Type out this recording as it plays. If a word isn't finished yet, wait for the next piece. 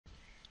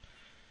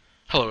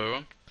Hello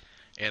everyone,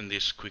 in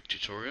this quick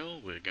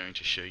tutorial we're going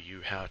to show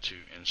you how to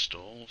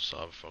install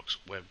Cyberfox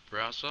web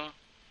browser.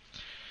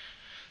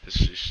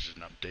 This is just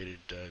an updated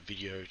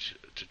video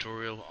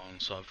tutorial on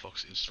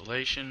Cyberfox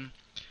installation,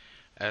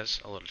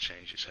 as a lot of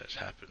changes has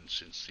happened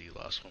since the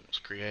last one was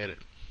created.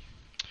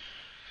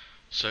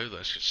 So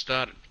let's get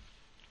started.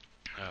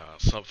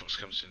 Cyberfox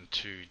comes in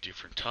two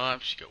different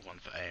types. You've got one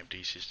for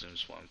AMD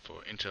systems, one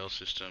for Intel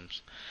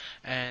systems,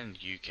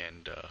 and you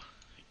can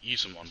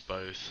use them on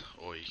both,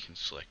 or you can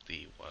select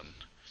the one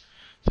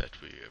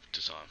that we have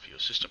designed for your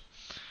system.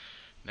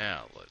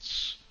 Now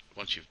once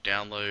you've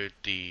downloaded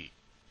the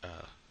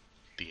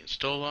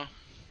installer,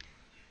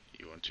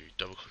 you want to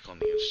double click on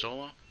the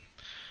installer,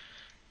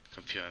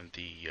 confirm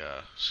the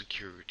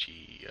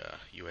security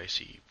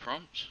UAC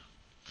prompt.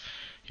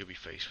 You'll be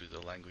faced with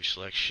a language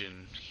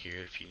selection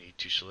here. If you need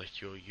to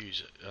select your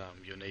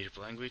native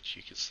language,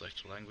 you can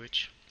select a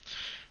language.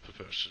 For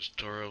purposes of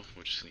tutorial,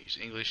 we're just going to use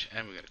English,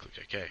 and we're going to click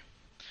OK.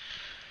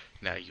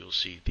 Now you'll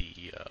see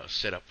the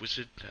setup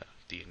wizard,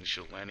 the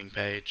initial landing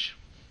page.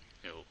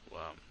 It'll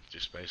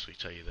just basically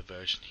tell you the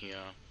version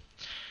here,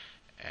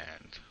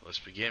 and let's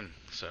begin.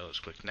 So let's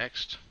click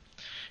next.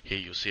 Here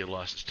you'll see a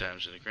license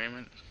terms and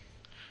agreement.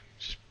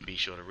 Just be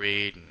sure to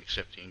read and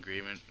accept the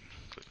agreement.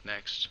 Click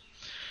next.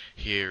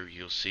 Here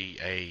you'll see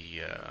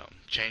a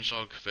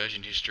changelog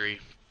version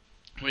history,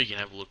 where you can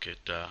have a look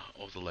at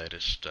all the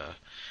latest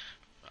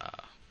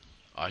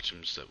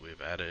items that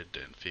we've added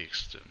and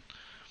fixed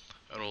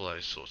and all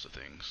those sorts of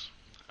things.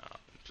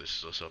 This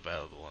is also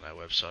available on our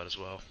website as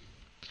well.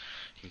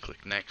 You can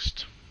click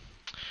next.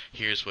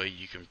 Here's where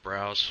you can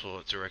browse for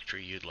a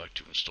directory you'd like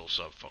to install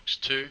Cyberfox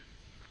to.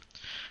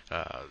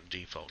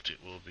 Default it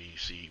will be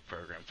C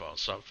program file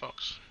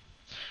Cyberfox,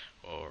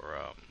 or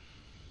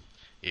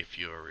if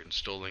you're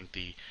installing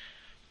the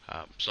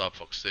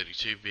Cyberfox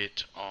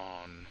 32-bit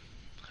on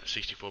a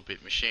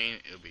 64-bit machine,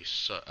 it'll be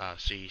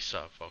C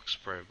Cyberfox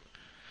Pro.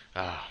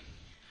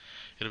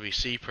 It'll be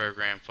C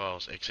program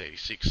files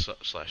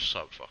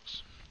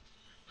x86/Cyberfox.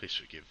 Please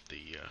forgive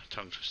the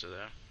tongue twister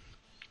there.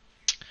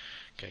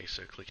 Okay,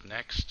 so click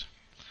next.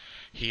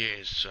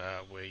 Here's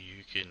where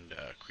you can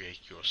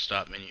create your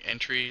start menu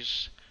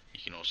entries. You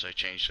can also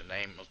change the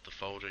name of the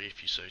folder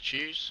if you so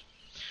choose,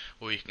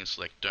 or you can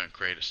select don't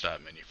create a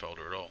start menu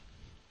folder at all.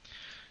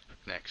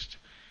 Click next.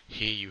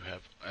 Here you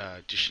have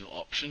additional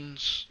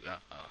options.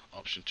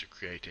 Option to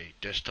create a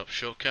desktop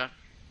shortcut.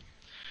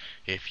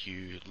 If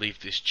you leave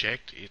this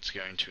checked, it's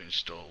going to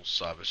install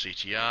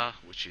CyberCTR,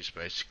 which is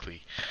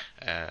basically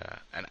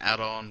an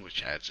add-on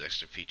which adds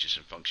extra features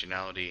and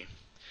functionality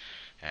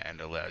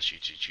and allows you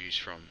to choose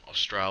from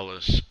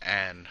Australis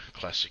and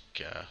classic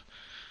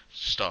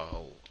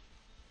style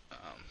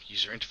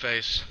user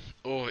interface.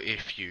 Or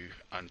if you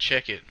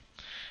uncheck it,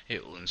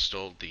 it will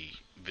install the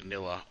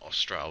vanilla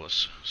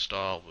Australis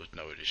style with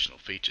no additional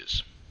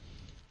features.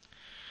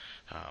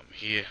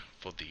 Here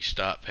for the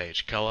start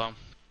page color,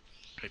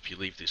 if you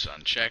leave this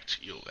unchecked,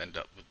 you'll end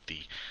up with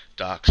the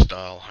dark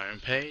style home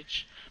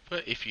page,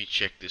 but if you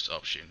check this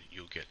option,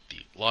 you'll get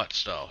the light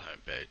style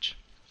home page.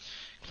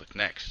 Click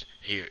next.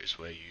 Here is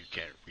where you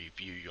can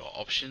review your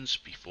options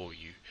before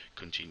you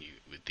continue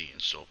with the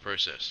install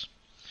process.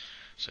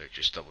 So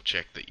just double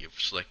check that you've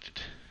selected,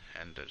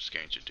 and it's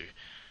going to do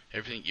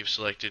everything you've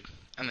selected,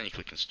 and then you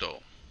click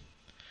install.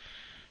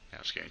 Now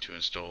it's going to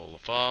install all the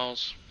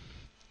files.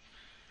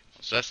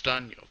 Once that's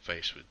done, you're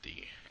faced with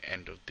the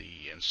end of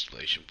the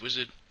installation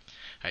wizard,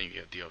 and you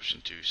have the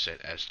option to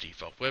set as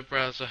default web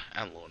browser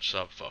and launch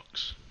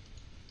Cyberfox.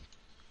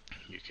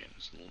 You can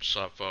launch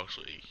Cyberfox,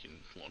 or you can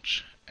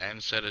launch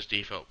and set as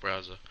default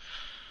browser.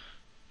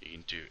 You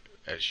can do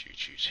as you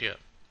choose here,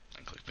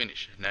 and click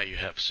finish. Now you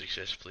have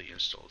successfully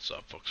installed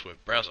Cyberfox web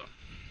browser.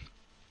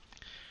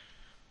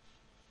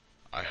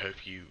 I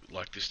hope you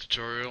like this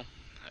tutorial.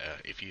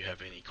 If you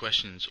have any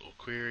questions or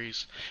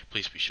queries,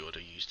 please be sure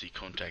to use the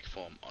contact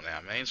form on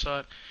our main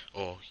site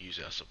or use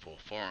our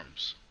support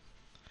forums.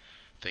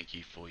 Thank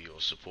you for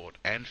your support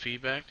and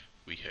feedback.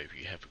 We hope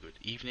you have a good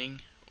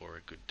evening or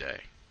a good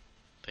day.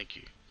 Thank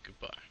you.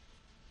 Goodbye.